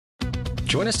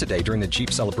Join us today during the Jeep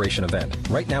Celebration event.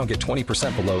 Right now, get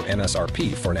 20% below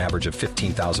MSRP for an average of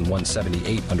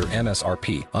 $15,178 under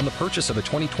MSRP on the purchase of a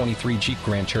 2023 Jeep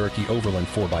Grand Cherokee Overland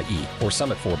 4xE or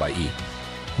Summit 4xE.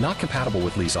 Not compatible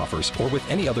with lease offers or with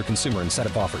any other consumer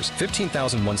incentive offers.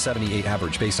 $15,178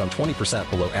 average based on 20%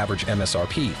 below average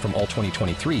MSRP from all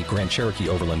 2023 Grand Cherokee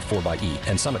Overland 4xE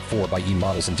and Summit 4xE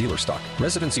models in dealer stock.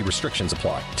 Residency restrictions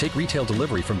apply. Take retail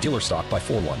delivery from dealer stock by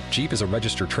 4/1. Jeep is a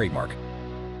registered trademark.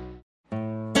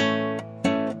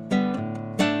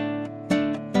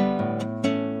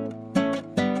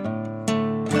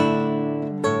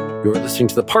 You're listening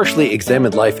to The Partially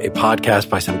Examined Life, a podcast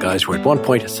by some guys who at one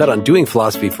point set on doing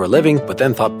philosophy for a living, but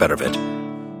then thought better of it.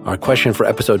 Our question for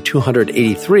episode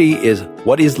 283 is,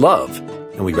 what is love?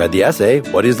 And we read the essay,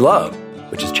 What is Love?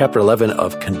 Which is chapter 11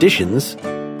 of Conditions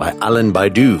by Alain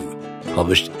Badiou,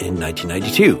 published in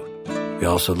 1992. We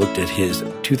also looked at his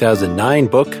 2009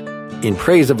 book, In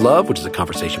Praise of Love, which is a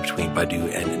conversation between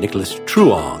Badiou and Nicholas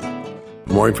Truong.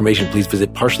 For more information, please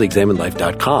visit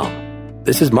partiallyexaminedlife.com.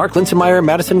 This is Mark Linsenmeyer,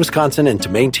 Madison, Wisconsin, and to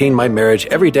maintain my marriage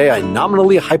every day, I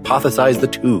nominally hypothesize the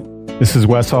two. This is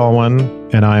Wes Alwyn,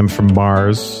 and I'm from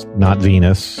Mars, not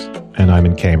Venus, and I'm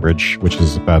in Cambridge, which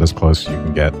is about as close as you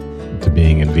can get to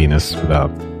being in Venus without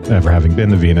ever having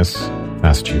been to Venus,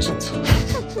 Massachusetts.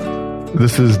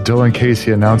 This is Dylan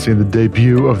Casey announcing the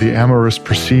debut of the Amorous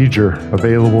Procedure,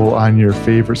 available on your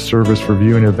favorite service for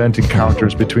viewing event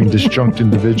encounters between disjunct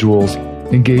individuals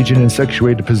engaging in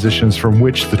sexuated positions from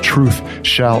which the truth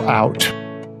shall out.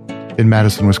 In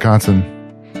Madison, Wisconsin.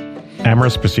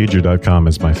 AmorousProcedure.com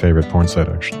is my favorite porn site,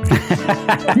 actually.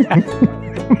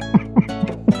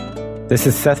 This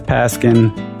is Seth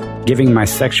Paskin giving my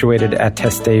sexuated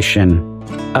attestation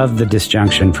of the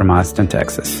disjunction from Austin,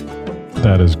 Texas.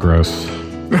 That is gross.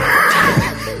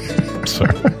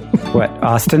 Sorry. What,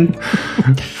 Austin?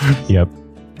 Yep.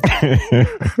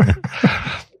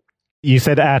 You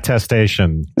said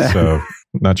attestation, so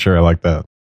not sure I like that.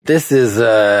 This is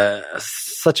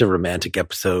such a romantic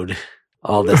episode.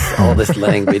 All this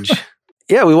language.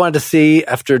 Yeah, we wanted to see,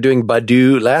 after doing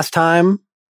Badiou last time,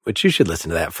 which you should listen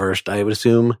to that first, I would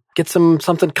assume, get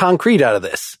something concrete out of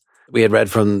this. We had read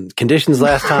from Conditions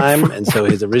last time, and so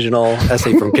his original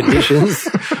essay from Conditions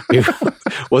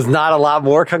was not a lot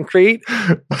more concrete.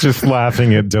 Just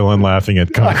laughing at Dylan laughing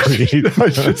at concrete.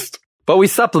 But we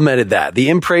supplemented that. The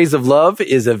In Praise of Love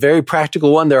is a very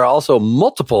practical one. There are also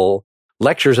multiple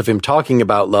lectures of him talking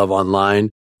about love online.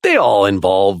 They all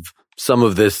involve some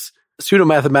of this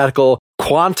pseudo-mathematical,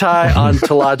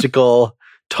 quanti-ontological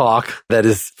talk that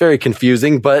is very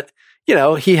confusing. But, you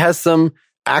know, he has some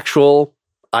actual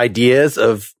ideas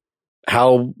of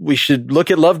how we should look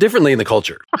at love differently in the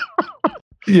culture.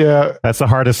 Yeah. That's the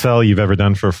hardest sell you've ever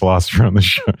done for a philosopher on the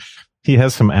show. He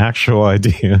has some actual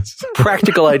ideas.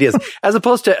 Practical ideas. As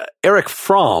opposed to Eric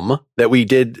Fromm, that we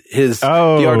did his The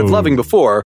Art of Loving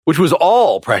before, which was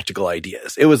all practical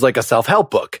ideas. It was like a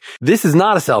self-help book. This is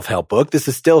not a self-help book. This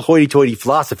is still hoity-toity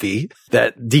philosophy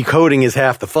that decoding is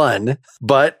half the fun.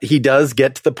 But he does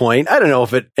get to the point. I don't know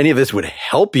if any of this would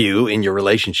help you in your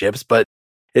relationships, but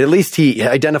at least he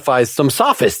identifies some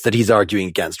sophists that he's arguing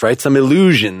against, right? Some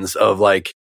illusions of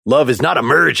like, love is not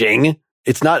emerging.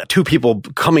 It's not two people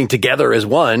coming together as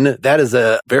one. That is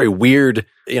a very weird,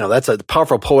 that's a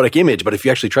powerful poetic image. But if you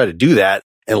actually try to do that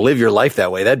and live your life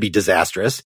that way, that'd be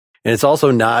disastrous. And it's also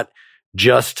not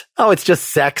just, it's just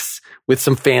sex with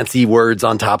some fancy words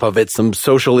on top of it, some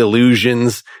social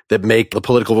illusions that make the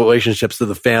political relationships of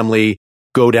the family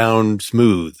go down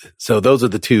smooth. So those are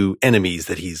the two enemies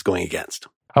that he's going against.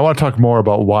 I want to talk more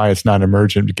about why it's not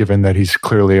emergent, given that he's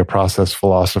clearly a process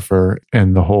philosopher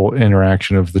and the whole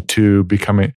interaction of the two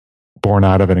becoming born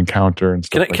out of an encounter and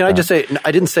stuff Can I just say,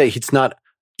 I didn't say it's not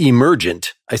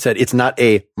emergent. I said it's not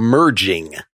a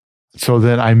merging. So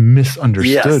then I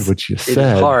misunderstood what you said.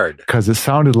 It's hard. Because it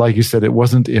sounded like you said it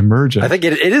wasn't emergent. I think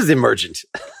it is emergent.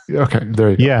 Okay,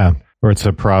 there you go. Yeah, or it's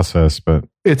a process, but...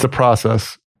 It's a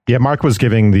process. Yeah, Mark was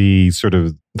giving the sort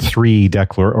of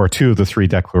two of the three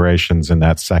declarations in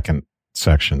that second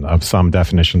section of some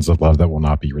definitions of love that will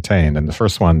not be retained. And the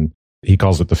first one, he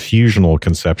calls it the fusional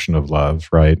conception of love,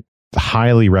 right?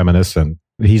 Highly reminiscent.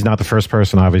 He's not the first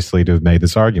person, obviously, to have made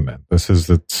this argument. This is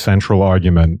the central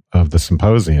argument of the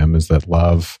symposium, is that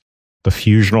love, the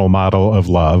fusional model of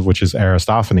love, which is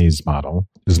Aristophanes' model,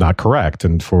 is not correct.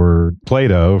 And for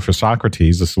Plato, for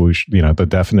Socrates, the solution, the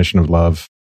definition of love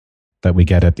that we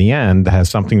get at the end has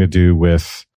something to do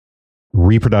with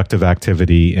reproductive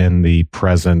activity in the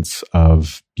presence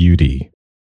of beauty,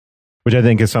 which I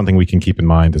think is something we can keep in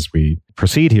mind as we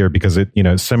proceed here, because it,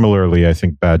 similarly, I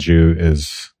think Badiou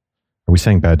is, are we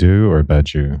saying Badiou or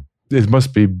Badiou? It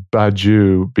must be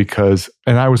Badiou because,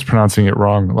 and I was pronouncing it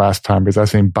wrong last time because I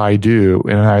was saying Baidu,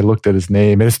 and I looked at his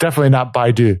name, and it's definitely not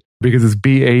Baidu because it's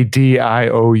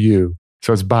Badiou.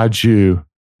 So it's Badiou.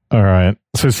 All right.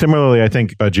 So similarly, I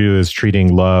think Badiou is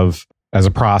treating love as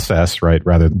a process, right,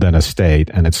 rather than a state,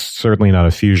 and it's certainly not a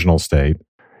fusional state.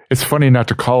 It's funny not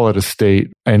to call it a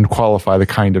state and qualify the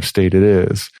kind of state it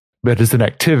is, but it's an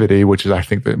activity, which is, I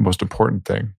think, the most important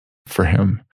thing for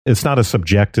him. It's not a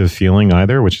subjective feeling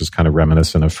either, which is kind of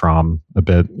reminiscent of Fromm a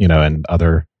bit, and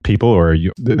other people, or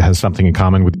it has something in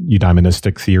common with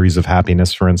eudaimonistic theories of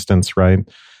happiness, for instance, right?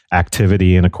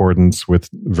 Activity in accordance with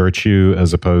virtue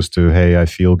as opposed to, hey, I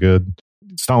feel good.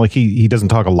 It's not like he doesn't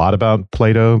talk a lot about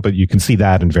Plato, but you can see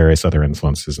that in various other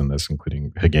influences in this,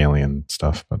 including Hegelian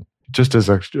stuff. But just as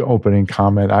an opening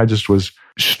comment, I just was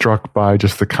struck by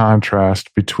just the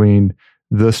contrast between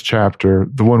this chapter,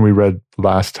 the one we read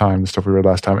last time, the stuff we read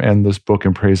last time, and this book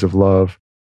In Praise of Love.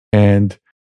 And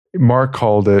Mark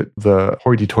called it the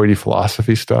hoity-toity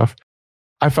philosophy stuff.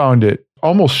 I found it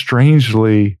almost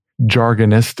strangely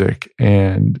jargonistic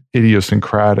and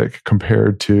idiosyncratic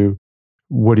compared to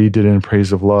what he did in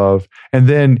Praise of Love. And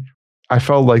then I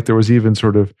felt like there was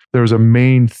a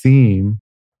main theme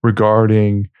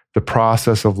regarding the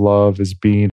process of love as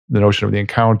being the notion of the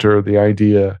encounter, the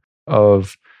idea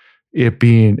of it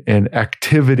being an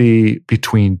activity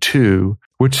between two,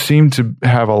 which seemed to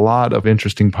have a lot of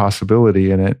interesting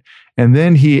possibility in it. And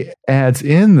then he adds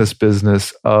in this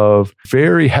business of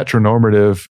very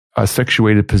heteronormative,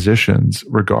 sexuated positions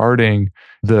regarding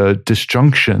the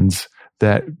disjunctions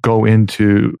that go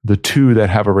into the two that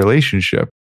have a relationship,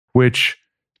 which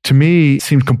to me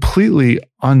seemed completely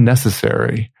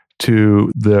unnecessary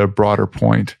to the broader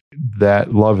point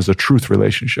that love is a truth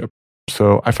relationship.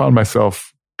 So I found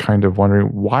myself kind of wondering,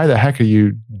 why the heck are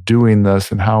you doing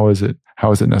this, and how is it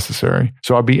necessary?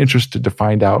 So I'd be interested to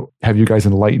find out, have you guys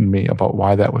enlightened me about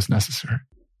why that was necessary?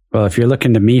 Well, if you're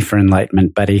looking to me for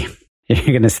enlightenment, buddy, you're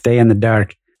going to stay in the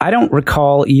dark. I don't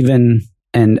recall even,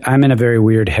 and I'm in a very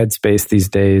weird headspace these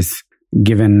days,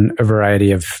 given a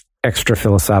variety of extra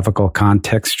philosophical,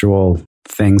 contextual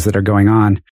things that are going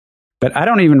on. But I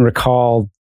don't even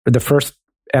recall the first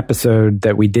episode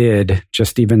that we did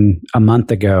just even a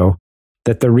month ago,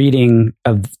 that the reading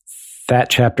of that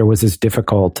chapter was as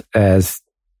difficult as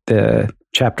the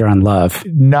chapter on love.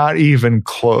 Not even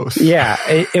close. Yeah,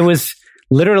 it was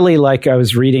literally like I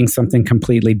was reading something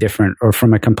completely different, or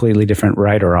from a completely different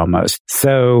writer almost.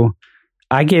 So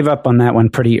I gave up on that one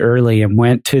pretty early and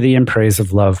went to the In Praise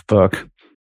of Love book,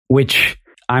 which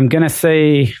I'm going to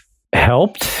say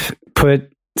helped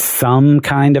put some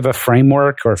kind of a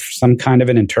framework or some kind of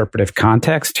an interpretive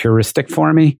context, heuristic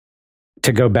for me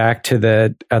to go back to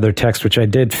the other text, which I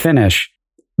did finish,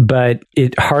 but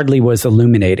it hardly was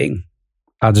illuminating.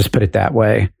 I'll just put it that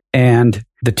way. And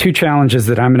the two challenges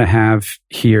that I'm going to have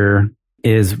here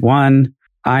is, one,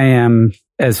 I am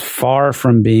as far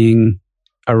from being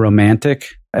a romantic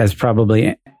as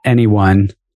probably anyone.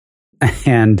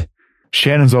 And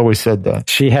Shannon's always said that.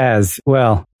 She has.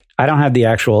 Well, I don't have the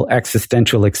actual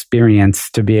existential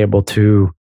experience to be able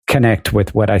to connect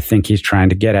with what I think he's trying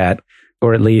to get at,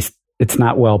 or at least it's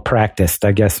not well practiced.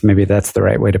 I guess maybe that's the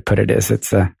right way to put it.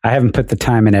 I haven't put the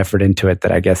time and effort into it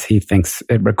that I guess he thinks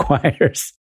it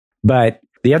requires. But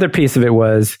the other piece of it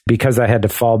was because I had to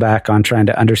fall back on trying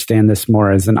to understand this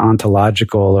more as an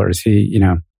ontological, or as he,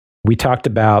 we talked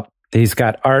about, he's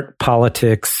got art,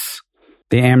 politics,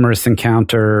 the amorous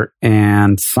encounter,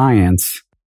 and science.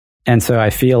 And so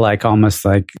I feel like almost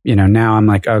like, now I'm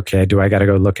like, okay, do I got to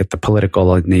go look at the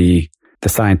political and the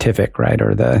scientific, right?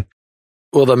 Or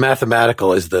Well, the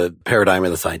mathematical is the paradigm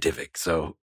of the scientific.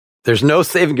 So there's no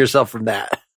saving yourself from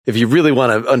that. If you really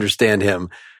want to understand him,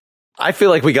 I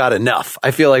feel like we got enough. I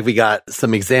feel like we got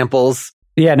some examples.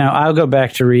 Yeah, no, I'll go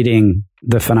back to reading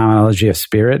The Phenomenology of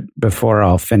Spirit before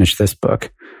I'll finish this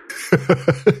book.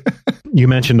 You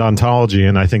mentioned ontology,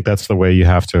 and I think that's the way you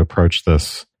have to approach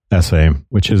this essay,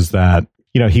 which is that,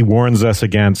 he warns us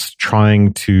against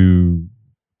trying to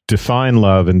define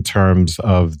love in terms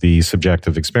of the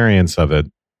subjective experience of it.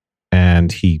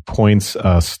 And he points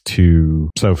us to,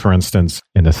 so for instance,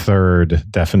 in a third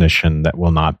definition that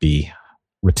will not be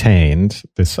retained,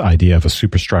 this idea of a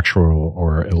superstructural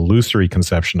or illusory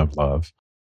conception of love,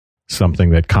 something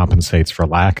that compensates for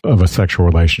lack of a sexual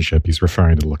relationship. He's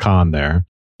referring to Lacan there.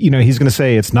 He's going to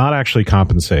say it's not actually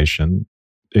compensation.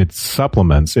 It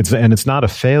supplements. And it's not a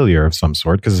failure of some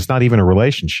sort, because it's not even a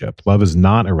relationship. Love is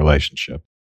not a relationship.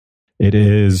 It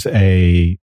is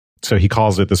so he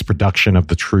calls it this production of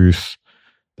the truth,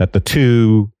 that the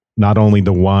two, not only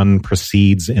the one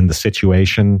precedes in the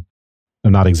situation,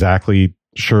 not exactly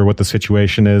sure what the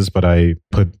situation is, but I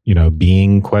put,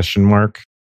 being ?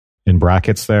 In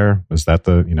brackets there. Is that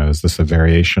is this a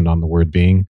variation on the word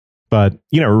being? But,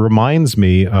 it reminds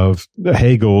me of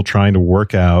Hegel trying to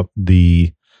work out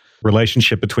the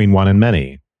relationship between one and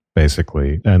many,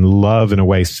 basically. And love, in a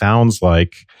way, sounds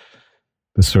like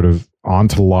this sort of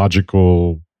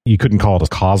ontological, you couldn't call it a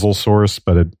causal source,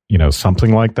 but,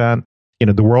 something like that.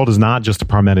 The world is not just a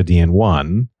Parmenidean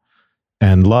one.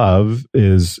 And love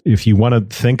is, if you want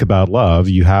to think about love,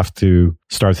 you have to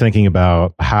start thinking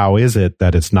about how is it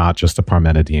that it's not just a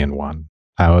Parmenidean one?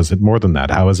 How is it more than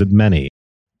that? How is it many?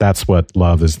 That's what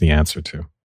love is the answer to.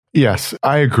 Yes,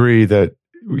 I agree that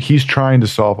he's trying to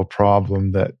solve a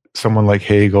problem that someone like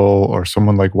Hegel or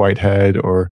someone like Whitehead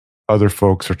or other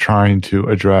folks are trying to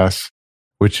address,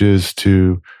 which is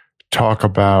to talk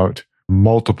about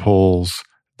multiples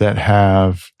that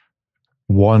have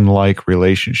one-like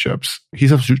relationships. He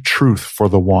substitutes truth for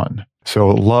the one. So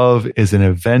love is an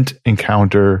event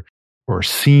encounter or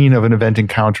scene of an event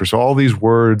encounter. So all these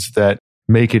words that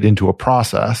make it into a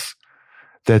process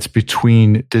that's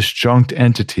between disjunct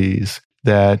entities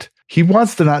that he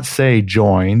wants to not say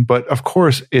join, but of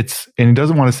course and he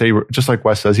doesn't want to say, just like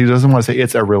Wes says, he doesn't want to say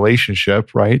it's a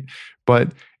relationship, right?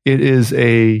 But it is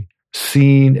a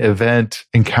scene, event,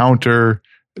 encounter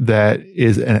that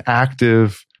is an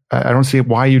active, I don't see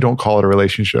why you don't call it a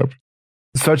relationship,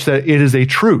 such that it is a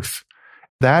truth.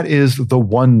 That is the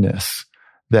oneness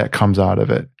that comes out of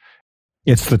it.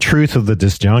 It's the truth of the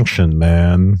disjunction,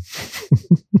 man.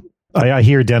 I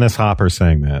hear Dennis Hopper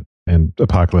saying that in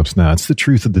Apocalypse Now. It's the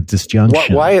truth of the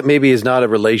disjunction. Why it maybe is not a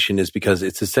relation is because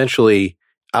it's essentially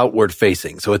outward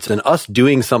facing. So it's an us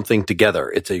doing something together.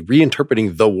 It's a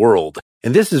reinterpreting the world.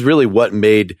 And this is really what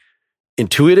made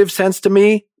intuitive sense to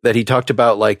me, that he talked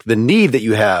about like the need that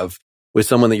you have with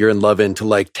someone that you're in love in to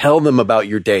like tell them about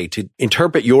your day, to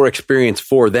interpret your experience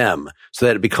for them so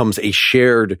that it becomes a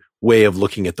shared way of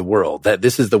looking at the world. That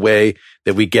this is the way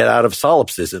that we get out of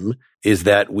solipsism, is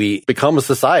that we become a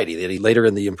society. That he later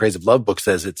in the In Praise of Love book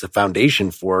says it's a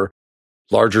foundation for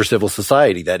larger civil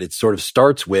society, that it sort of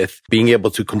starts with being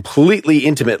able to completely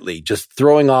intimately just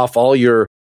throwing off all your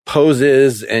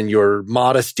poses and your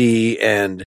modesty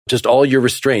and just all your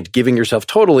restraint, giving yourself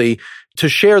totally to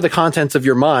share the contents of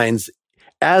your minds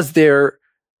as they're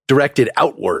directed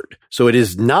outward. So it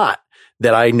is not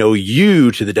that I know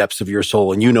you to the depths of your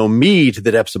soul and you know me to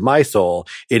the depths of my soul.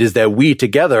 It is that we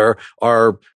together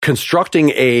are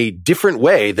constructing a different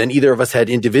way than either of us had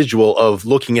individual of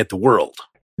looking at the world.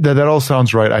 That all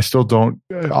sounds right.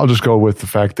 I'll just go with the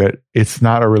fact that it's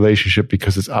not a relationship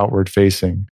because it's outward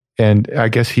facing. And I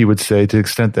guess he would say, to the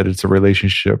extent that it's a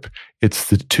relationship, it's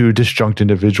the two disjunct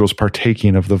individuals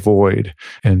partaking of the void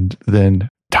and then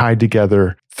tied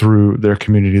together through their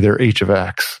community, their H of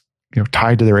X,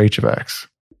 tied to their H of X.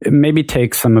 Maybe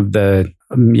take some of the,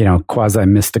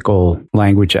 quasi-mystical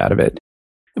language out of it.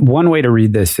 One way to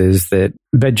read this is that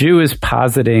Badiou is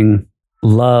positing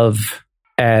love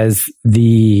as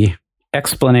the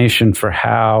explanation for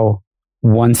how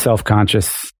one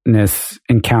self-consciousness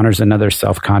encounters another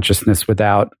self-consciousness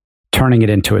without turning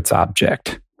it into its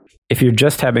object. If you're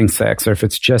just having sex, or if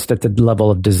it's just at the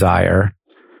level of desire,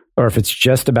 or if it's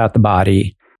just about the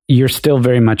body, you're still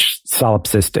very much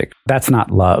solipsistic. That's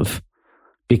not love,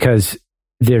 because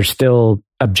they're still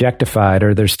objectified,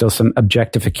 or there's still some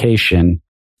objectification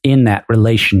in that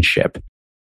relationship.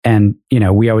 And,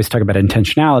 we always talk about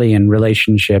intentionality and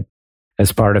relationship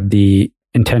as part of the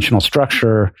intentional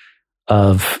structure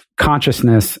of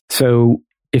consciousness. So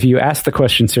if you ask the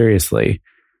question seriously,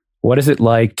 what is it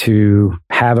like to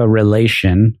have a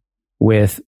relation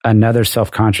with another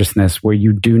self-consciousness where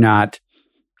you do not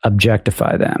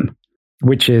objectify them,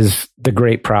 which is the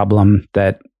great problem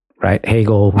that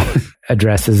Hegel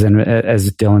addresses. And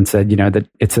as Dylan said, that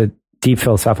it's a deep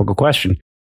philosophical question.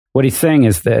 What he's saying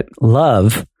is that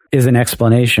love is an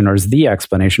explanation, or is the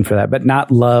explanation for that, but not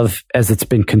love as it's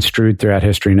been construed throughout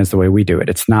history and as the way we do it.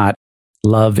 It's not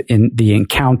love in the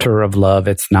encounter of love.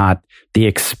 It's not the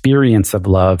experience of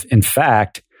love. In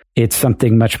fact, it's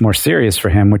something much more serious for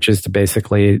him, which is to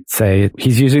basically say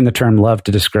he's using the term love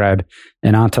to describe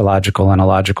an ontological and a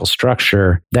logical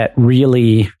structure that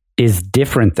really is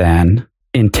different than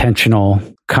intentional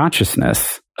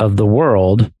consciousness of the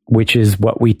world, which is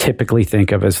what we typically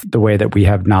think of as the way that we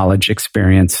have knowledge,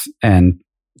 experience, and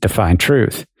define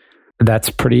truth. That's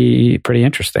pretty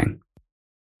interesting.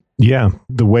 Yeah,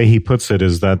 the way he puts it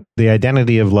is that the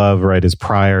identity of love, is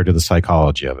prior to the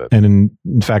psychology of it. And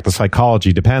in fact, the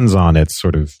psychology depends on its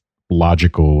sort of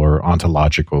logical or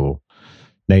ontological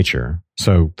nature.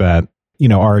 So that,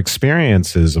 our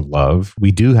experiences of love,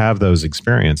 we do have those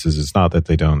experiences. It's not that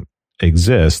they don't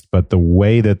exist, but the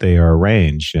way that they are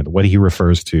arranged, what he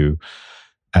refers to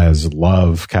as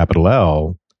love, capital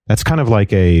L, that's kind of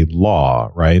like a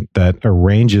law, right? That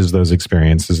arranges those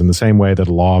experiences in the same way that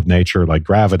a law of nature, like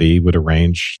gravity, would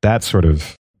arrange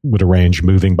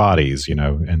moving bodies,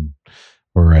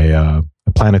 or a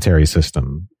planetary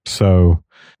system. So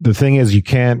the thing is, you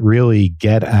can't really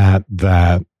get at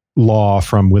that law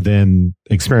from within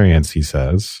experience, he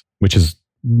says, which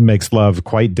makes love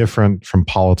quite different from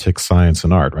politics, science,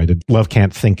 and art, right? Love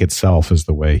can't think itself, is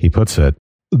the way he puts it.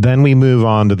 Then we move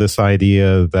on to this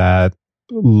idea that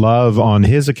love, on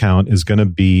his account, is going to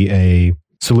be a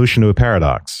solution to a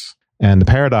paradox. And the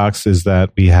paradox is that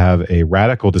we have a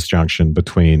radical disjunction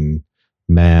between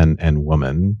man and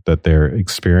woman, that their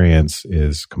experience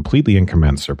is completely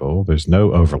incommensurable. There's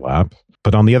no overlap.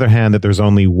 But on the other hand, that there's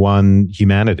only one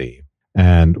humanity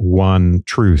and one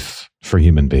truth for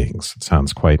human beings. It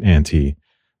sounds quite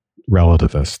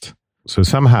anti-relativist. So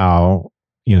somehow,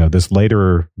 this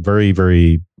later, very,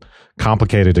 very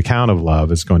complicated account of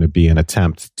love is going to be an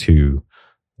attempt to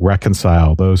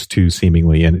reconcile those two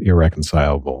seemingly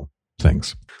irreconcilable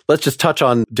things. Let's just touch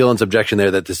on Dylan's objection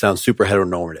there that this sounds super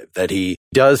heteronormative, that he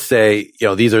does say,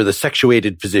 these are the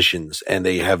sexuated positions and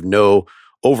they have no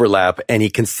overlap. And he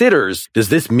considers, does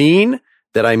this mean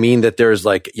that that there's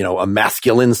a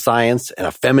masculine science and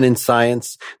a feminine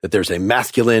science, that there's a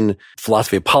masculine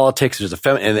philosophy of politics, there's a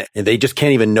feminine, and they just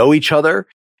can't even know each other?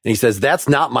 And he says, that's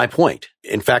not my point.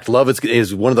 In fact, love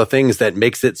is one of the things that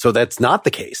makes it so that's not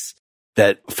the case.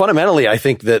 That fundamentally, I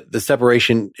think that the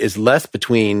separation is less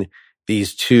between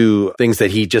these two things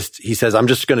that he says, I'm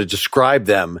just going to describe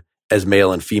them as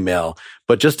male and female,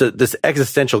 but just this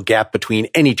existential gap between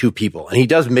any two people. And he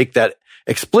does make that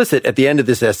explicit at the end of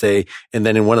this essay. And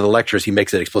then in one of the lectures, he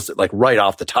makes it explicit, like right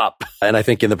off the top. And I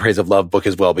think in the Praise of Love book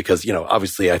as well, because,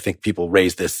 obviously I think people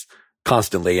raise this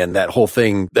constantly. And that whole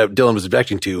thing that Dylan was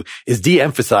objecting to is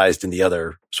de-emphasized in the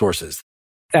other sources.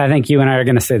 I think you and I are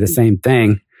going to say the same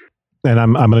thing. And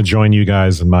I'm going to join you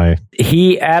guys in my...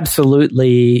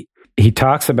 He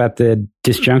talks about the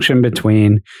disjunction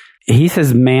between, he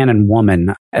says man and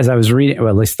woman. As I was reading, well,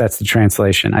 at least that's the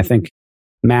translation. I think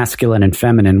masculine and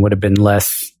feminine would have been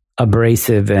less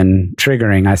abrasive and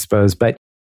triggering, I suppose. But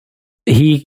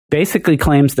he basically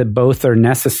claims that both are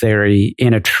necessary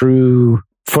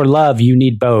for love, you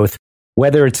need both.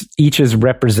 Whether each is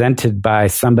represented by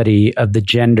somebody of the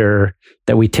gender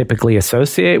that we typically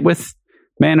associate with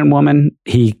man and woman,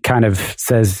 he kind of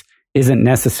says isn't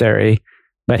necessary.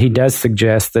 But he does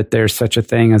suggest that there's such a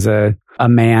thing as a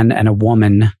man and a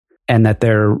woman, and that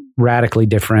they're radically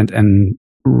different and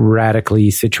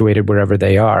radically situated wherever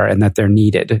they are, and that they're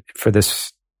needed for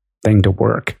this thing to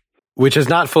work. Which is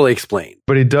not fully explained.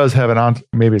 But he does have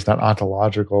maybe it's not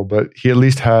ontological, but he at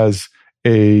least has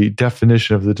a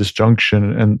definition of the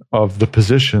disjunction and of the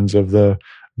positions of the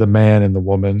man and the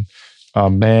woman.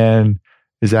 Man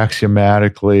is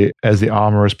axiomatically as the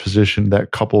amorous position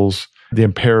that couples the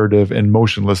imperative and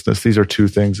motionlessness. These are two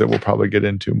things that we'll probably get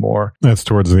into more. That's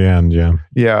towards the end, yeah.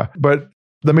 Yeah, but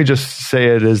let me just say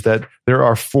it is that there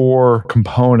are 4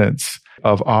 components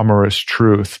of amorous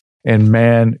truth, and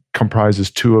man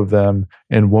comprises 2 of them,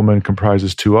 and woman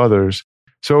comprises 2 others.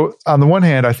 So on the one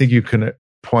hand, I think you can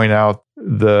point out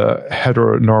the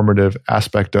heteronormative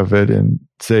aspect of it and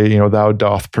say, thou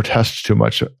doth protest too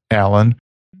much, Alain,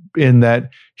 in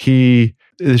that he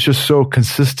is just so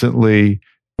consistently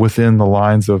within the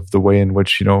lines of the way in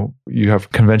which, you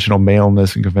have conventional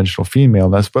maleness and conventional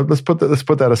femaleness. But let's put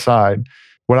that aside.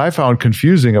 What I found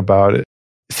confusing about it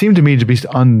seemed to me to be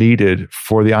unneeded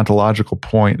for the ontological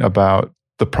point about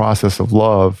the process of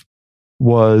love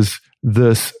was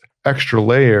this extra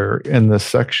layer in this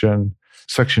section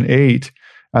 8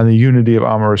 on the unity of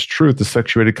amorous truth, the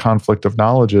sexuated conflict of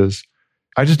knowledges.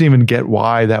 I just didn't even get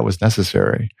why that was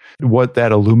necessary, what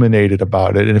that illuminated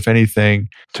about it. And if anything,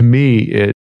 to me,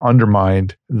 it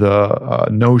undermined the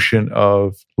notion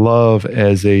of love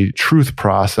as a truth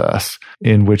process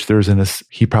in which there's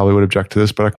he probably would object to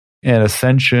this, but an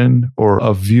ascension or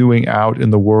a viewing out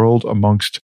in the world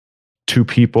amongst 2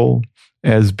 people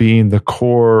as being the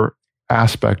core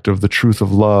aspect of the truth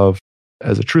of love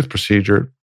as a truth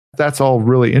procedure. That's all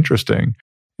really interesting.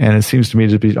 And it seems to me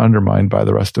to be undermined by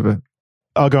the rest of it.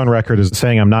 I'll go on record as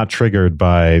saying I'm not triggered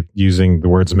by using the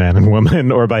words man and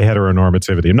woman or by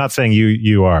heteronormativity. I'm not saying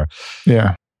you are.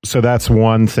 Yeah. So that's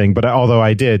one thing. But although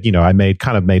I did, I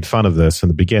made fun of this in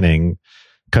the beginning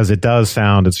because it does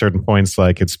sound at certain points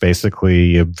like it's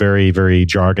basically a very, very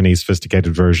jargony,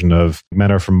 sophisticated version of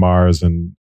men are from Mars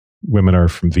and women are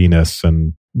from Venus.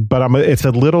 And But it's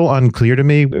a little unclear to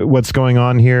me what's going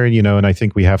on here, and I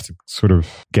think we have to sort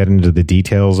of get into the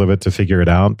details of it to figure it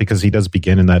out, because he does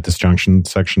begin in that disjunction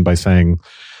section by saying,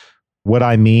 what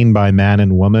I mean by man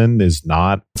and woman is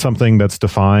not something that's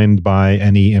defined by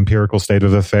any empirical state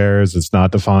of affairs. It's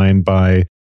not defined by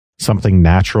something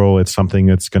natural. It's something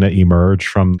that's going to emerge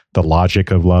from the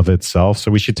logic of love itself. So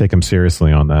we should take him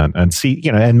seriously on that and see,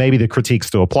 and maybe the critique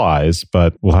still applies,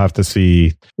 but we'll have to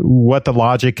see what the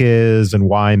logic is and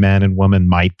why man and woman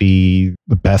might be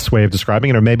the best way of describing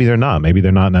it, or maybe they're not. Maybe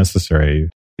they're not necessary.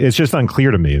 It's just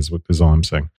unclear to me is all I'm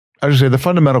saying. I would say the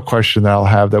fundamental question that I'll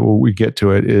have that when we get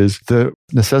to it is the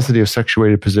necessity of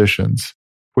sexuated positions,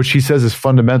 which he says is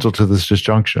fundamental to this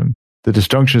disjunction. The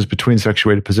disjunction is between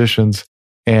sexuated positions,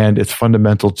 and it's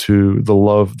fundamental to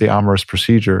the amorous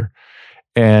procedure.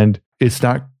 And it's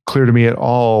not clear to me at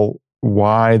all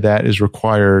why that is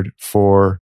required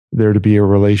for there to be a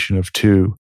relation of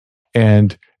two.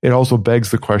 And it also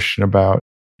begs the question about,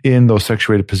 in those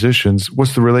sexuated positions,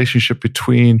 what's the relationship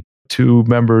between two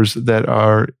members that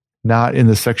are not in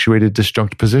the sexuated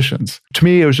disjunct positions? To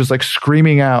me, it was just like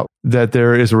screaming out that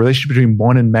there is a relationship between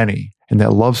one and many, and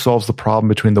that love solves the problem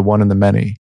between the one and the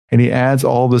many. And he adds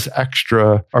all this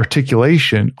extra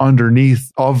articulation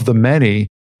underneath of the many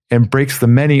and breaks the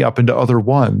many up into other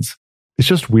ones. It's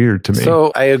just weird to me.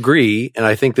 So I agree. And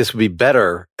I think this would be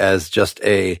better as just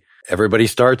everybody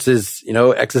starts as,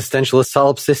 existentialist,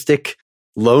 solipsistic,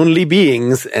 lonely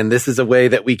beings. And this is a way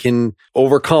that we can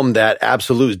overcome that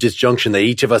absolute disjunction that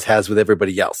each of us has with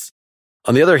everybody else.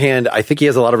 On the other hand, I think he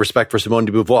has a lot of respect for Simone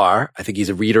de Beauvoir. I think he's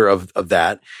a reader of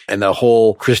that, and the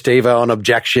whole Kristeva on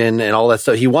objection and all that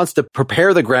stuff. He wants to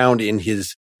prepare the ground in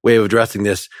his way of addressing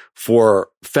this for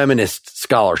feminist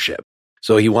scholarship.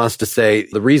 So he wants to say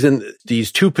the reason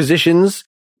these two positions,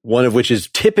 one of which is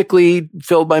typically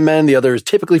filled by men, the other is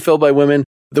typically filled by women.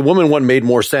 The woman one made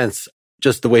more sense,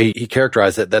 just the way he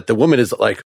characterized it, that the woman is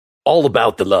like all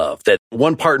about the love, that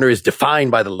one partner is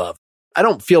defined by the love. I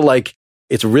don't feel like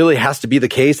it really has to be the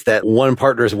case that one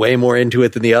partner is way more into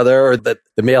it than the other, or that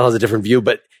the male has a different view,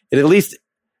 but it at least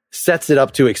sets it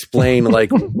up to explain like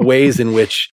ways in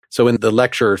which. So in the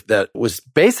lecture that was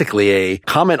basically a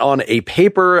comment on a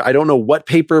paper, I don't know what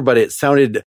paper, but it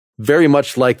sounded very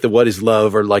much like the What is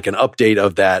Love, or like an update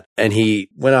of that. And he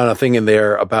went on a thing in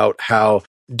there about how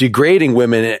degrading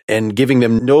women and giving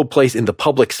them no place in the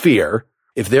public sphere,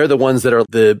 if they're the ones that are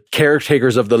the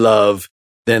caretakers of the love,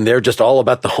 then they're just all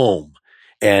about the home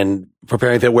and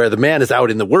preparing that, where the man is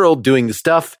out in the world doing the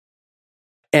stuff.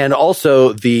 And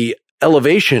also the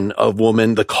elevation of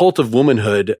woman, the cult of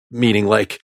womanhood, meaning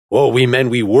like, oh, we men,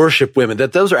 we worship women,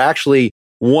 that those are actually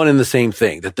one and the same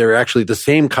thing, that they're actually the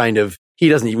same kind of, he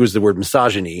doesn't use the word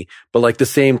misogyny, but like the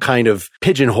same kind of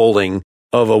pigeonholing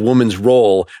of a woman's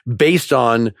role based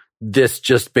on this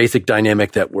just basic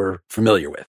dynamic that we're familiar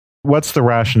with. What's the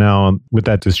rationale with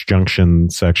that disjunction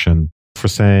section for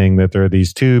saying that there are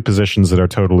these two positions that are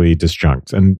totally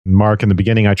disjunct? And Mark, in the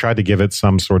beginning, I tried to give it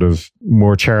some sort of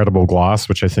more charitable gloss,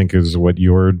 which I think is what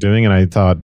you're doing. And I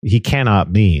thought he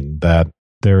cannot mean that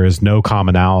there is no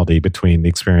commonality between the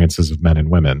experiences of men and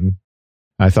women.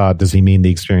 I thought, does he mean the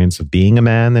experience of being a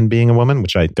man and being a woman?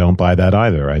 Which I don't buy that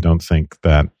either. I don't think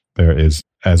that there is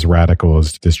as radical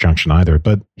as disjunction either.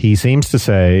 But he seems to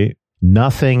say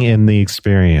nothing in the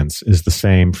experience is the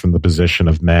same from the position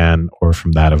of man or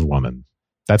from that of woman.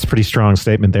 That's a pretty strong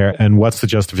statement there. And what's the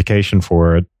justification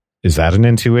for it? Is that an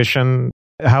intuition?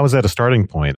 How is that a starting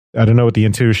point? I don't know what the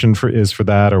intuition is for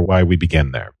that, or why we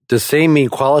begin there. Does same mean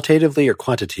qualitatively or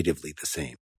quantitatively the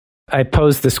same? I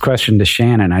posed this question to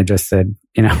Shannon. I just said,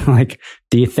 do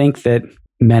you think that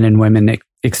men and women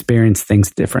experience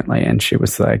things differently? And she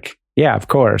was like, yeah, of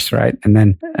course, right? And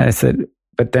then I said,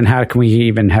 but then how can we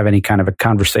even have any kind of a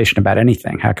conversation about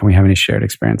anything? How can we have any shared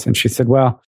experience? And she said,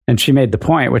 well, and she made the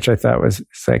point, which I thought was,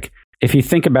 it's like, if you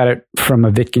think about it from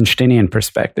a Wittgensteinian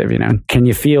perspective, can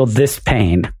you feel this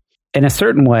pain? In a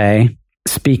certain way,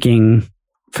 speaking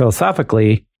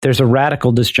philosophically, there's a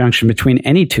radical disjunction between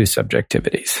any two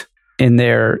subjectivities in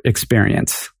their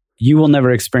experience. You will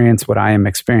never experience what I am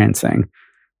experiencing,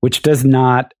 which does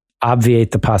not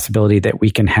obviate the possibility that we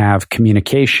can have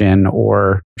communication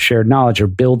or shared knowledge or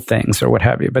build things or what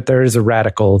have you. But there is a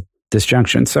radical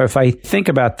disjunction. So if I think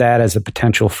about that as a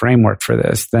potential framework for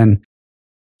this, then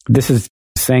this is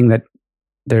saying that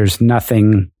there's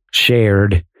nothing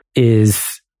shared is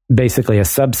basically a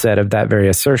subset of that very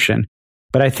assertion.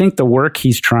 But I think the work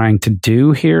he's trying to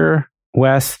do here,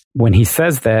 Wes, when he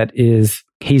says that, is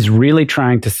he's really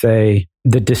trying to say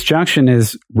the disjunction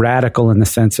is radical in the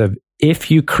sense of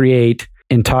if you create,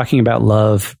 in talking about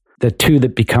love, the two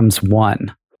that becomes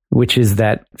one, which is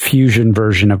that fusion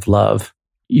version of love.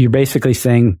 You're basically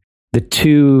saying the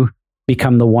two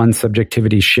become the one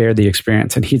subjectivity, share the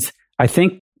experience. And I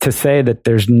think to say that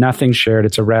there's nothing shared,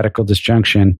 it's a radical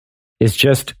disjunction, is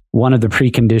just one of the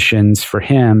preconditions for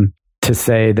him to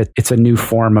say that it's a new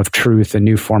form of truth, a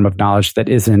new form of knowledge that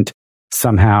isn't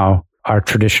somehow our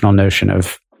traditional notion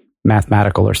of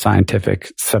mathematical or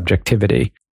scientific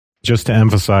subjectivity. Just to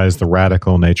emphasize the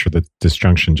radical nature of the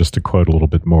disjunction, just to quote a little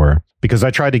bit more, because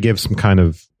I tried to give some kind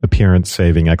of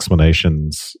appearance-saving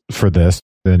explanations for this,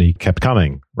 and he kept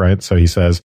coming, right? So he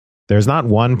says, there's not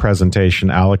one presentation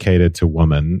allocated to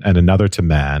woman and another to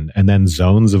man, and then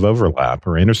zones of overlap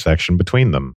or intersection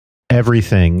between them.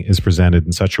 Everything is presented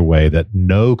in such a way that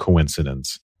no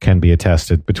coincidence can be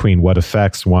attested between what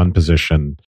affects one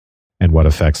position and what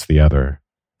affects the other.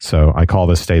 So I call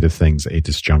this state of things a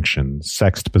disjunction.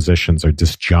 Sexed positions are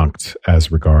disjunct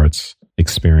as regards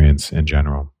experience in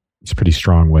general. It's a pretty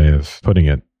strong way of putting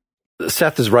it.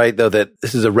 Seth is right, though, that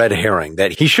this is a red herring,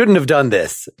 that he shouldn't have done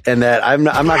this, and that I'm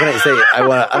not going to say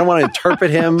I don't want to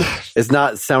interpret him as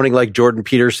not sounding like Jordan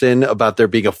Peterson about there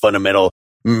being a fundamental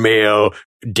male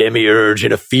demiurge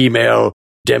and a female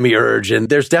demiurge, and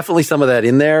there's definitely some of that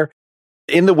in there,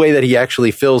 in the way that he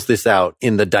actually fills this out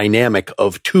in the dynamic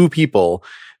of two people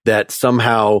that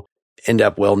somehow end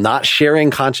up, well, not sharing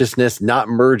consciousness, not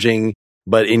merging,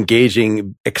 but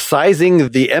engaging, excising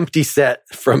the empty set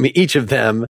from each of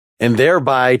them, and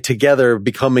thereby together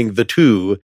becoming the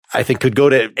two. I think could go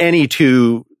to any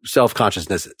two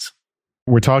self-consciousnesses.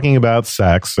 We're talking about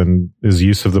sex and his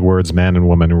use of the words man and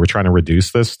woman, and we're trying to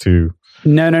reduce this to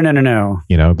No.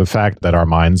 the fact that our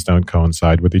minds don't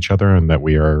coincide with each other and that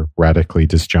we are radically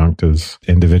disjunct as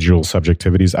individual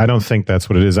subjectivities. I don't think that's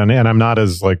what it is. And I'm not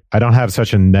as I don't have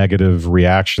such a negative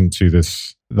reaction to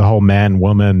this, the whole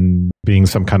man-woman being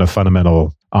some kind of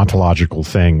fundamental ontological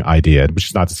thing idea, which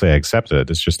is not to say I accept it.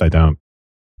 It's just I don't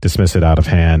dismiss it out of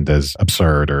hand as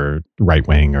absurd or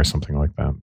right-wing or something like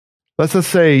that. Let's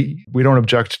just say we don't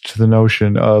object to the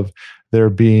notion of there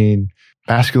being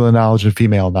masculine knowledge and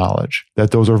female knowledge,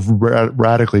 that those are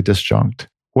radically disjunct.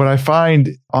 What I find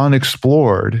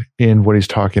unexplored in what he's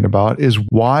talking about is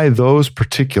why those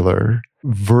particular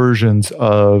versions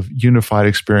of unified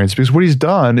experience, because what he's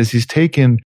done is he's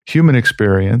taken human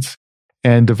experience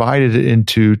and divided it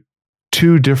into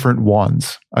two different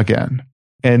ones again.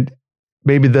 And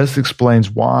maybe this explains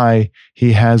why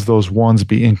he has those ones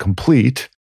be incomplete,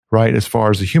 right, as far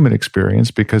as the human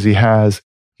experience, because he has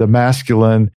the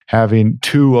masculine having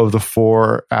two of the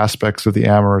four aspects of the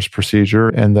amorous procedure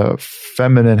and the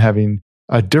feminine having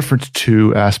a different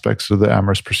two aspects of the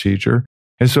amorous procedure.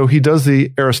 And so he does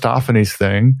the Aristophanes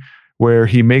thing where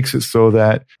he makes it so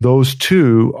that those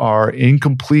two are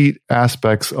incomplete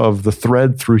aspects of the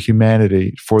thread through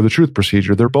humanity for the truth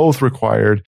procedure. They're both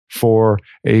required for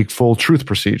a full truth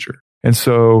procedure. And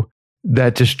so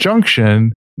that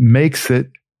disjunction makes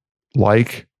it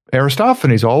like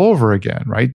Aristophanes all over again,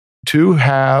 right? Two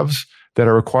halves that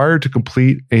are required to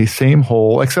complete a same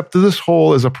whole, except that this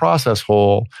whole is a process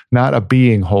whole, not a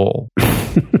being whole.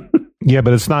 Yeah,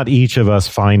 but it's not each of us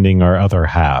finding our other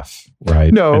half,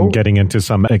 right? No. And getting into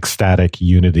some ecstatic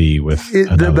unity with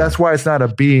another. That's why it's not a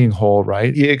being whole,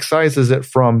 right? He excises it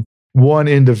from one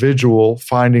individual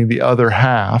finding the other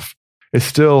half. It's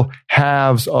still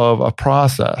halves of a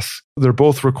process. They're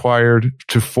both required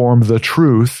to form the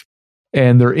truth,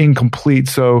 and they're incomplete.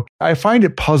 So I find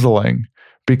it puzzling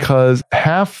because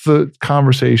half the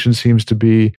conversation seems to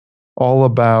be all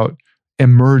about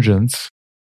emergence.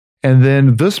 And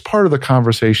then this part of the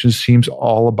conversation seems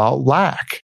all about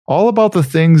lack, all about the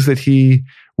things that he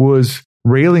was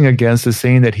railing against as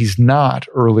saying that he's not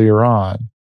earlier on,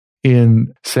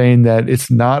 in saying that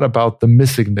it's not about the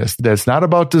missingness, that it's not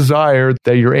about desire,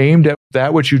 that you're aimed at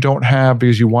that which you don't have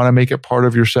because you want to make it part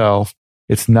of yourself.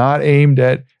 It's not aimed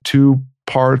at two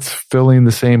parts filling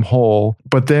the same whole.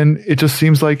 But then it just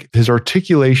seems like his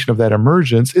articulation of that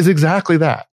emergence is exactly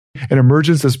that. An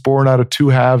emergence that's born out of two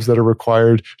halves that are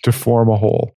required to form a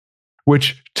whole,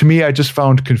 which to me, I just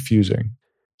found confusing.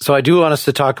 So I do want us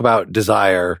to talk about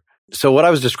desire. So what I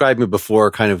was describing before,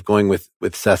 kind of going with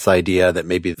Seth's idea that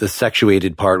maybe the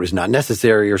sexuated part was not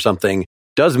necessary or something,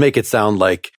 does make it sound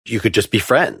like you could just be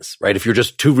friends, right? If you're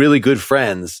just two really good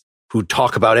friends who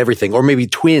talk about everything, or maybe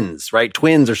twins, right?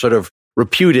 Twins are sort of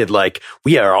reputed like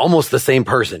we are almost the same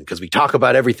person because we talk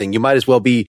about everything. You might as well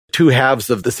be two halves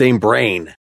of the same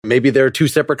brain. Maybe there are two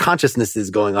separate consciousnesses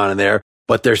going on in there,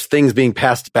 but there's things being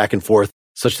passed back and forth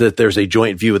such that there's a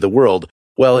joint view of the world.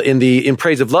 Well, in the In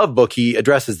Praise of Love book, he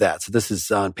addresses that. So this is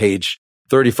on page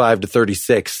 35 to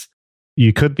 36.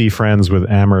 You could be friends with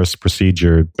amorous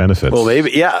procedure benefits. Well,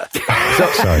 maybe, yeah.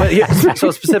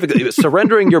 So specifically,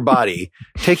 surrendering your body,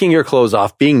 taking your clothes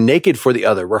off, being naked for the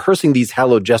other, rehearsing these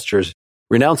hallowed gestures,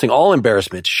 renouncing all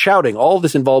embarrassment, shouting, all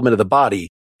this involvement of the body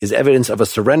is evidence of a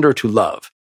surrender to love.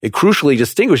 It crucially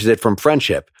distinguishes it from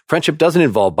friendship. Friendship doesn't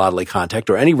involve bodily contact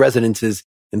or any resonances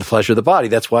in the flesh of the body.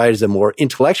 That's why it is a more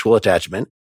intellectual attachment,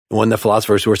 and one that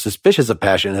philosophers who are suspicious of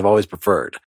passion have always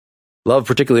preferred. Love,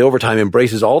 particularly over time,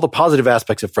 embraces all the positive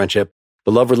aspects of friendship,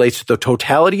 but love relates to the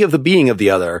totality of the being of the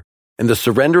other, and the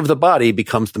surrender of the body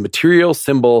becomes the material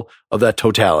symbol of that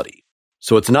totality.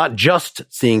 So it's not just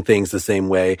seeing things the same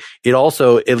way. It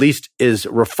also, at least, is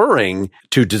referring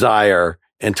to desire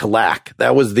and to lack.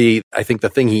 That was I think the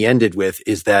thing he ended with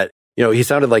is that, he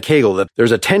sounded like Hegel, that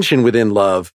there's a tension within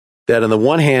love that on the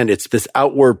one hand, it's this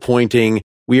outward pointing,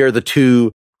 we are the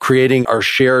two creating our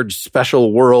shared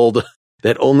special world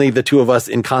that only the two of us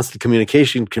in constant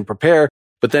communication can prepare.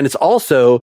 But then it's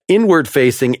also inward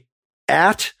facing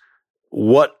at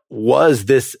what was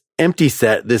this empty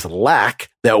set, this lack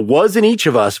that was in each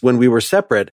of us when we were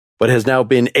separate, but has now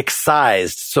been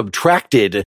excised,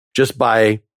 subtracted just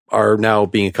by our now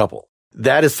being a couple.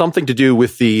 That is something to do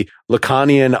with the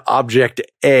Lacanian object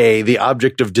A, the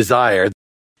object of desire.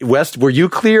 West, were you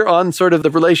clear on sort of the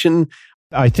relation?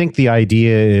 I think the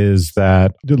idea is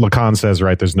that Lacan says,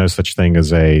 right, there's no such thing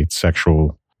as a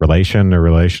sexual relation or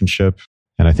relationship.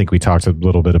 And I think we talked a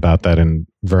little bit about that in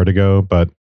Vertigo, but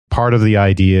part of the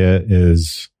idea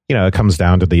is, it comes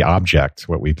down to the object,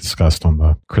 what we discussed on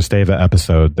the Kristeva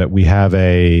episode, that we have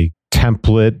a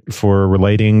template for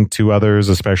relating to others,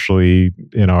 especially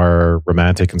in our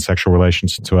romantic and sexual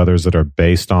relations to others that are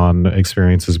based on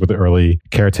experiences with early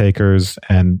caretakers.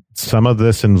 And some of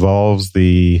this involves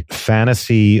the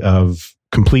fantasy of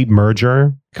complete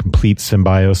merger, complete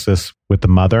symbiosis with the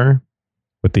mother,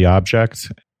 with the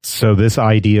object. So this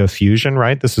idea of fusion,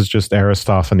 right? This is just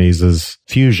Aristophanes'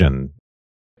 fusion.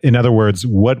 In other words,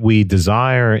 what we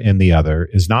desire in the other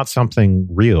is not something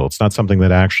real. It's not something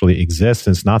that actually exists.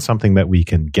 It's not something that we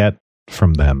can get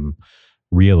from them,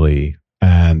 really.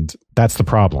 And that's the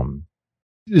problem.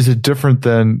 Is it different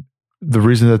than the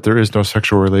reason that there is no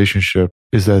sexual relationship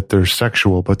is that there's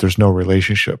sexual, but there's no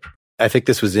relationship? I think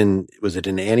this was it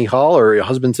in Annie Hall or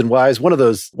Husbands and Wives? One of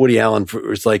those Woody Allen,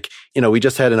 it's like, we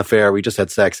just had an affair. We just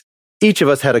had sex. Each of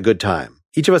us had a good time.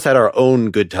 Each of us had our own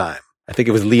good time. I think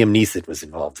it was Liam Neeson was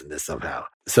involved in this somehow.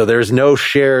 So there's no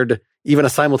shared, even a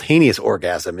simultaneous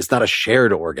orgasm. It's not a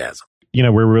shared orgasm.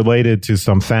 We're related to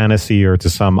some fantasy or to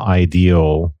some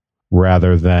ideal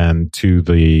rather than to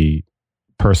the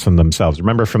person themselves.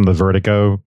 Remember from the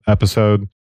Vertigo episode,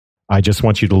 I just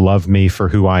want you to love me for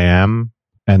who I am.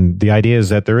 And the idea is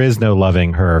that there is no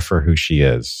loving her for who she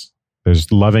is.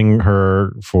 There's loving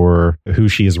her for who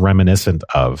she is reminiscent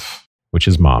of, which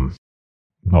is mom,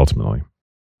 ultimately.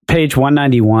 Page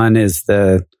 191 is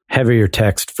the heavier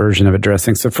text version of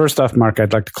addressing. So first off, Mark,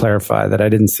 I'd like to clarify that I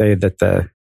didn't say that the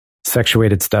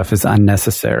sexuated stuff is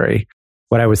unnecessary.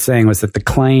 What I was saying was that the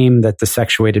claim that the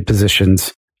sexuated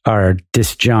positions are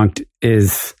disjunct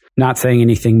is not saying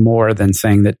anything more than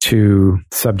saying that two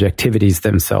subjectivities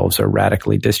themselves are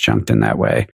radically disjunct in that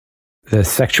way. The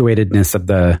sexuatedness of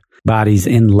the bodies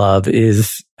in love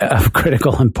is of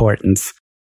critical importance.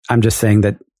 I'm just saying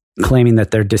that claiming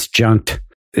that they're disjunct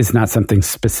is not something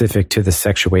specific to the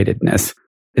sexuatedness.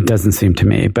 It doesn't seem to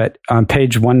me. But on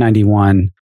page 191,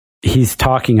 he's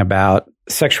talking about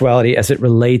sexuality as it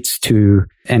relates to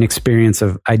an experience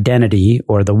of identity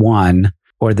or the one,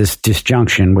 or this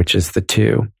disjunction, which is the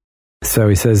two. So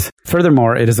he says,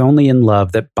 furthermore, it is only in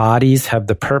love that bodies have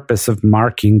the purpose of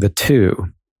marking the two.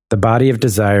 The body of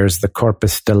desire is the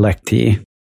corpus delicti,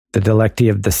 the delicti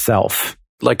of the self.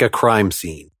 Like a crime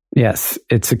scene. Yes,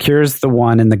 it secures the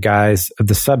one in the guise of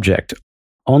the subject.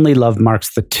 Only love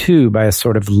marks the two by a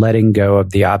sort of letting go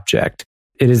of the object.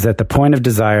 It is at the point of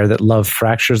desire that love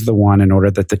fractures the one in order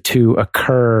that the two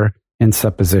occur in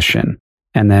supposition.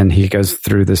 And then he goes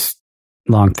through this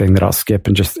long thing that I'll skip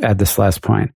and just add this last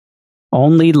point.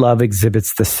 Only love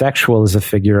exhibits the sexual as a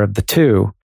figure of the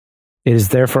two. It is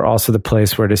therefore also the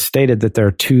place where it is stated that there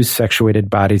are two sexuated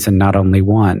bodies and not only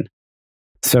one.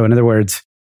 So in other words,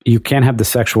 you can't have the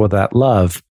sexual without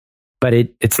love, but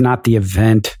it's not the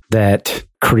event that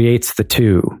creates the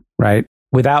two, right?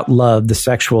 Without love, the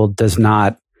sexual does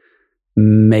not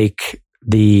make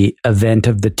the event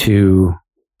of the two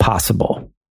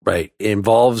possible. Right. It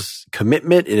involves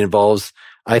commitment. It involves,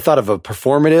 I thought of a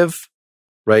performative,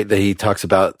 right? That he talks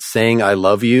about saying, I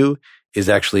love you is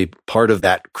actually part of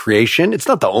that creation. It's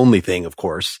not the only thing, of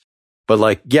course,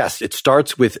 but yes, it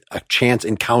starts with a chance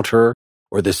encounter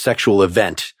or this sexual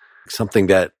event, something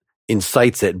that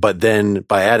incites it. But then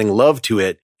by adding love to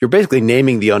it, you're basically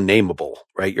naming the unnameable,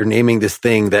 right? You're naming this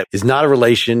thing that is not a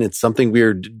relation. It's something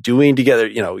we're doing together.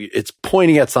 It's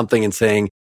pointing at something and saying,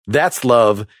 that's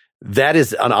love. That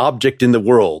is an object in the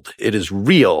world. It is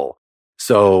real.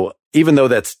 So even though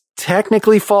that's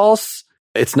technically false,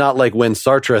 it's not like when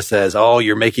Sartre says, oh,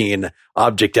 you're making an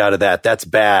object out of that. That's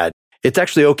bad. It's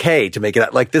actually okay to make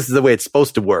it like this is the way it's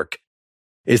supposed to work.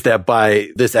 Is that by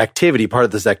this activity, part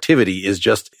of this activity is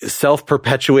just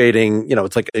self-perpetuating,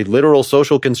 it's like a literal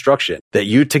social construction that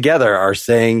you together are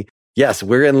saying, yes,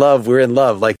 we're in love,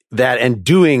 like that, and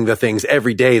doing the things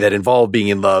every day that involve being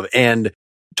in love and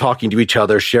talking to each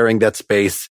other, sharing that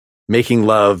space, making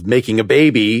love, making a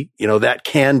baby, that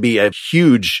can be a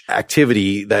huge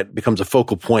activity that becomes a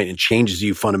focal point and changes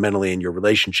you fundamentally in your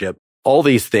relationship. All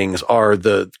these things are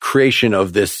the creation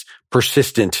of this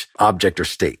persistent object or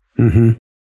state. Mm-hmm.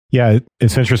 Yeah,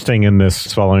 it's interesting in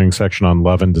this following section on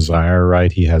love and desire,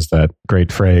 right? He has that great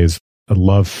phrase,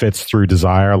 love fits through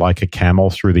desire like a camel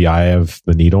through the eye of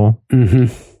the needle.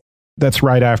 Mm-hmm. That's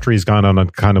right after he's gone on a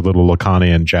kind of little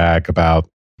Lacanian jag about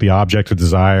the object of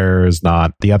desire is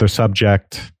not the other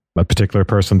subject, a particular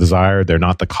person desired. They're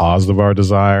not the cause of our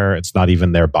desire. It's not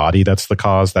even their body that's the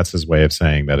cause. That's his way of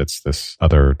saying that it's this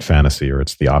other fantasy or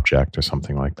it's the object or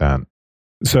something like that.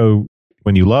 So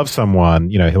when you love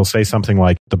someone, he'll say something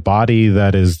like, the body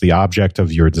that is the object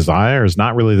of your desire is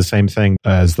not really the same thing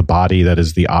as the body that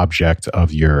is the object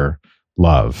of your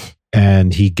love.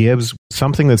 And he gives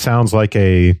something that sounds like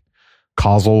a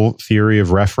causal theory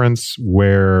of reference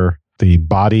where the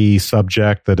body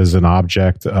subject that is an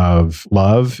object of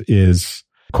love is,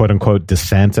 quote unquote,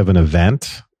 descent of an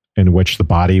event in which the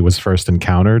body was first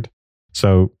encountered.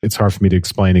 So it's hard for me to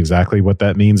explain exactly what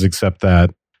that means, except that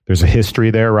there's a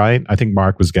history there, right? I think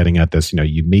Mark was getting at this.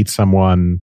 You meet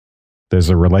someone, there's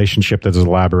a relationship that is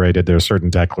elaborated, there are certain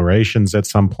declarations at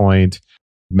some point.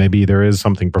 Maybe there is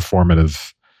something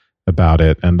performative about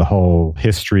it, and the whole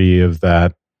history of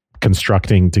that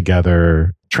constructing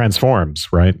together transforms,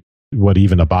 right? What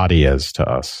even a body is to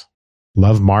us.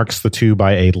 Love marks the two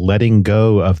by a letting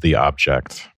go of the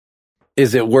object.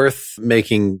 Is it worth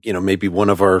making, maybe one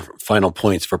of our final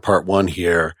points for part one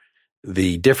here,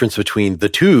 the difference between the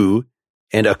two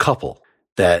and a couple,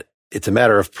 that it's a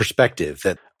matter of perspective,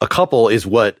 that a couple is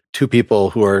what two people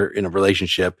who are in a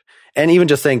relationship, and even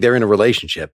just saying they're in a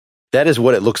relationship, that is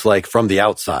what it looks like from the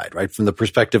outside, right? From the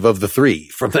perspective of the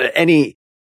three,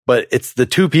 but it's the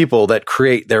two people that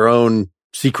create their own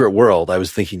secret world. I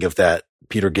was thinking of that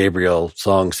Peter Gabriel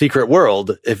song, Secret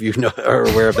World, if you are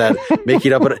aware of that,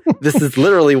 making up. But this is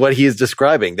literally what he is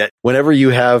describing, that whenever you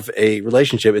have a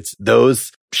relationship, it's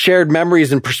those shared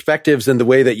memories and perspectives and the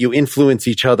way that you influence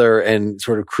each other and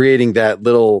sort of creating that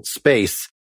little space.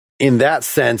 In that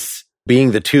sense,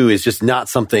 being the two is just not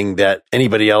something that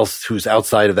anybody else who's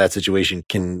outside of that situation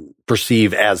can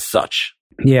perceive as such.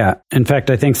 Yeah. In fact,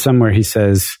 I think somewhere he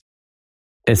says,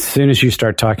 as soon as you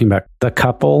start talking about the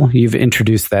couple, you've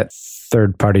introduced that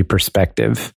third-party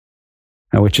perspective,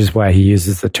 which is why he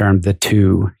uses the term the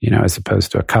two, as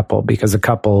opposed to a couple, because a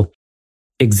couple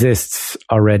exists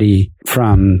already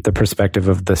from the perspective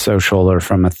of the social or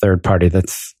from a third party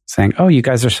that's saying, oh, you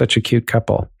guys are such a cute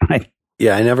couple, right?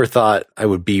 Yeah, I never thought I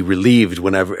would be relieved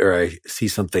whenever I see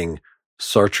something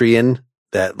Sartrean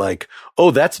that like,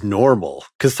 oh, that's normal.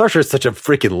 Because Sartre is such a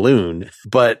freaking loon.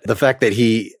 But the fact that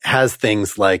he has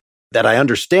things like that, I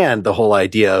understand the whole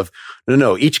idea of,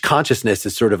 no, each consciousness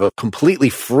is sort of a completely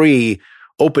free,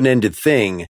 open-ended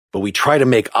thing, but we try to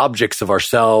make objects of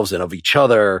ourselves and of each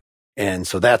other. And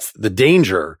so that's the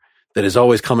danger that is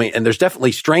always coming. And there's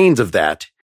definitely strains of that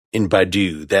in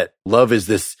Badiou, that love is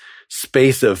this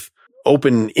space of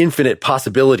open, infinite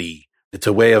possibility. It's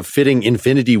a way of fitting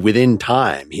infinity within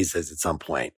time, he says at some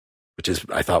point, which is,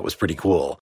 I thought was pretty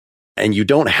cool. And you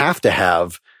don't have to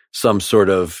have some sort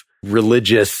of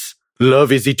religious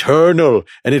love is eternal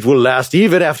and it will last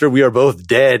even after we are both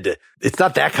dead. It's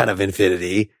not that kind of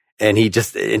infinity. And he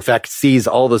just, in fact, sees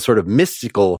all the sort of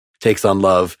mystical takes on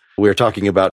love. We're talking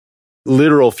about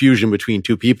literal fusion between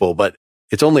two people, but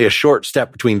it's only a short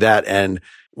step between that and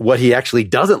what he actually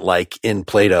doesn't like in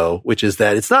Plato, which is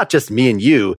that it's not just me and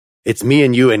you, it's me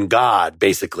and you and God,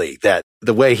 basically. That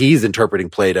the way he's interpreting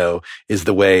Plato is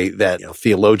the way that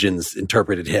theologians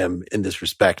interpreted him in this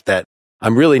respect, that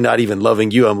I'm really not even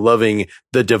loving you. I'm loving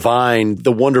the divine,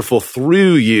 the wonderful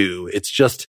through you. It's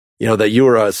just, that you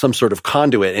are some sort of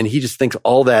conduit. And he just thinks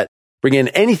all that, bring in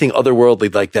anything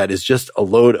otherworldly like that is just a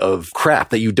load of crap,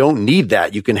 that you don't need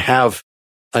that. You can have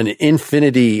an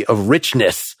infinity of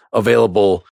richness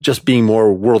available just being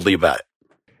more worldly about it.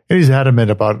 And he's adamant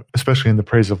about, especially in the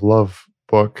Praise of Love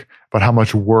book, about how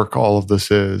much work all of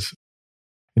this is,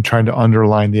 and trying to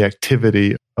underline the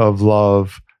activity of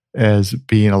love as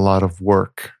being a lot of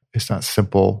work. It's not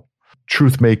simple.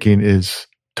 Truth making is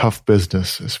tough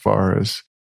business as far as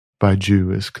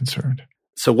Badiou is concerned.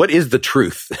 So what is the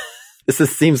truth?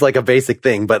 Seems like a basic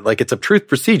thing, but like it's a truth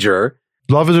procedure.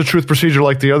 Love is a truth procedure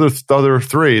like the other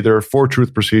three. There are 4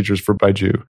 truth procedures for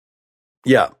Badiou.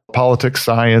 Yeah. Politics,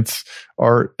 science,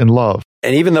 art, and love.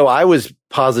 And even though I was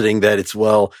positing that it's,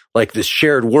 like this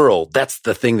shared world, that's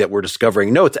the thing that we're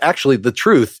discovering. No, it's actually the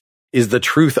truth is the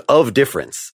truth of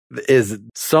difference, is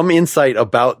some insight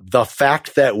about the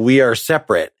fact that we are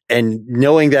separate, and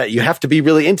knowing that you have to be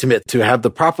really intimate to have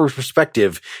the proper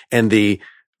perspective and the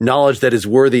knowledge that is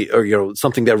worthy, or,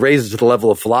 something that raises to the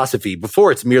level of philosophy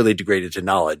before it's merely degraded to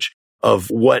knowledge of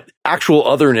what actual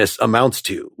otherness amounts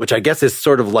to, which I guess is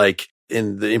sort of like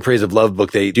in the In Praise of Love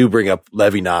book, they do bring up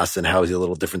Levinas and how he's a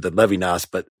little different than Levinas,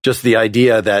 but just the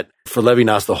idea that for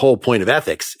Levinas, the whole point of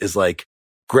ethics is like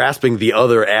grasping the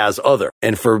other as other.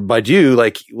 And for Badiou,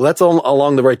 that's all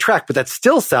along the right track, but that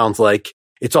still sounds like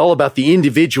it's all about the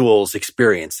individual's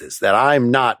experiences, that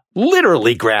I'm not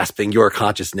literally grasping your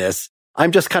consciousness.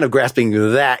 I'm just kind of grasping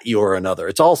that you're another.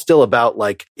 It's all still about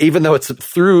even though it's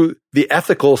through the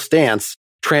ethical stance,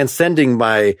 transcending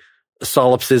my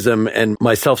solipsism and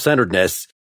my self-centeredness,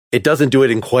 it doesn't do it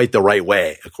in quite the right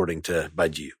way, according to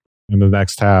Badiou. In the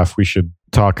next half, we should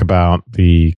talk about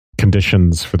the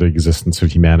conditions for the existence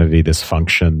of humanity, this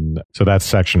function. So that's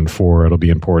section 4. It'll be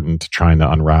important to trying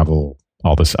to unravel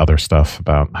all this other stuff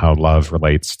about how love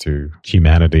relates to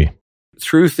humanity.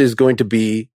 Truth is going to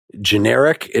be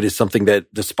generic. It is something that,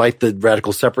 despite the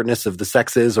radical separateness of the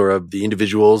sexes or of the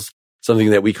individuals,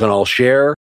 something that we can all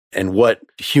share. And what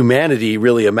humanity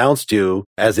really amounts to,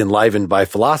 as enlivened by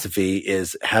philosophy,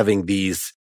 is having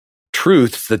these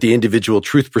truths that the individual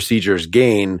truth procedures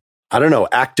gain,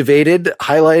 activated,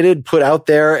 highlighted, put out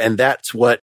there. And that's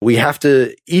what we have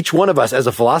to, each one of us as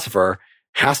a philosopher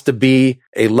has to be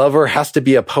a lover, has to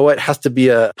be a poet, has to be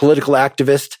a political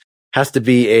activist, has to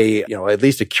be at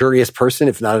least a curious person,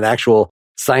 if not an actual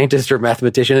scientist or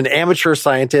mathematician, an amateur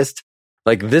scientist.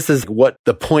 This is what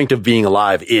the point of being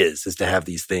alive is to have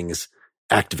these things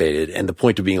activated. And the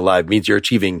point of being alive means you're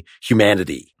achieving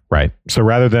humanity. Right. So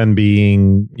rather than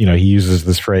being, he uses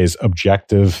this phrase,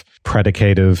 objective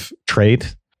predicative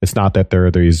trait. It's not that there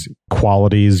are these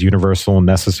qualities, universal and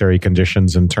necessary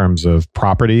conditions in terms of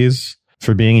properties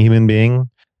for being a human being,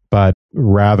 but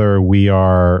rather we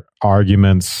are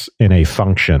arguments in a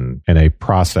function, in a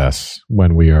process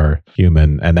when we are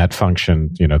human. And that function,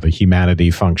 the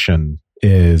humanity function,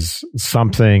 is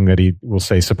something that he will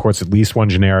say supports at least one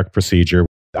generic procedure.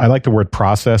 I like the word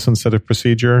process instead of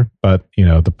procedure, but,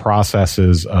 the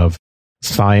processes of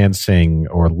sciencing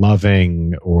or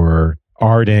loving or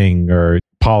arting or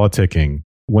politicking.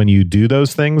 When you do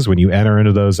those things, when you enter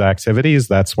into those activities,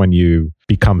 that's when you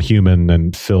become human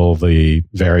and fill the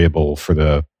variable for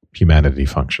the humanity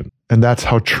function. And that's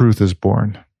how truth is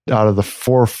born, out of the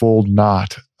fourfold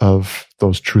knot of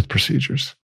those truth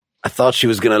procedures. I thought she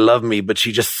was going to love me, but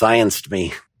she just scienced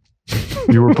me.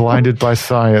 You were blinded by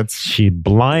science. She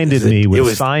blinded me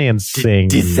with sciencing.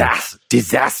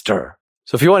 Disaster.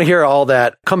 So if you want to hear all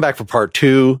that, come back for part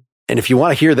 2. And if you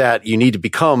want to hear that, you need to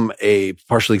become a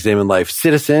Partially Examined Life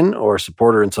citizen or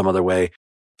supporter in some other way.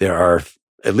 There are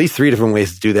at least 3 different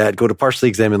ways to do that. Go to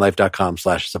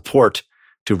partiallyexaminedlife.com/support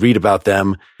to read about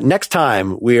them. Next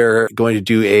time, we're going to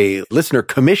do a listener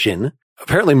commission.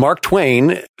 Apparently, Mark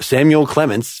Twain, Samuel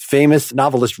Clemens, famous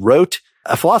novelist, wrote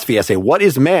a philosophy essay, What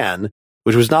is Man?,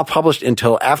 which was not published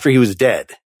until after he was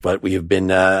dead. But we have been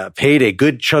paid a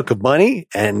good chunk of money,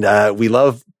 and we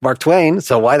love Mark Twain,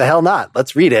 so why the hell not?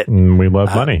 Let's read it. We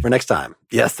love money. For next time.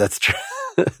 Yes, that's true.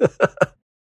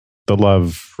 The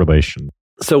love relation.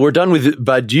 So we're done with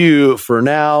Badiou for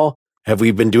now. Have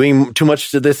we been doing too much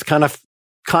to this kind of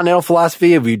continental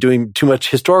philosophy? Are we doing too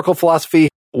much historical philosophy?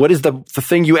 What is the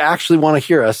thing you actually want to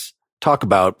hear us talk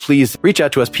about? Please reach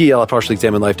out to us,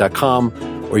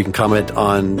 pl@partiallyexaminedlife.com, or you can comment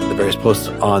on the various posts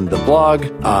on the blog,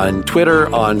 on Twitter,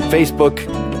 on Facebook.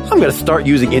 I'm going to start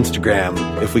using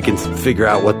Instagram if we can figure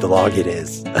out what the login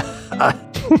is.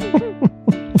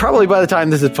 Probably by the time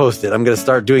this is posted, I'm going to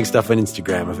start doing stuff on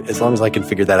Instagram, as long as I can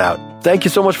figure that out. Thank you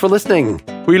so much for listening.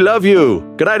 We love you.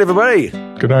 Good night, everybody.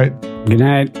 Good night. Good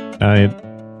night. Night.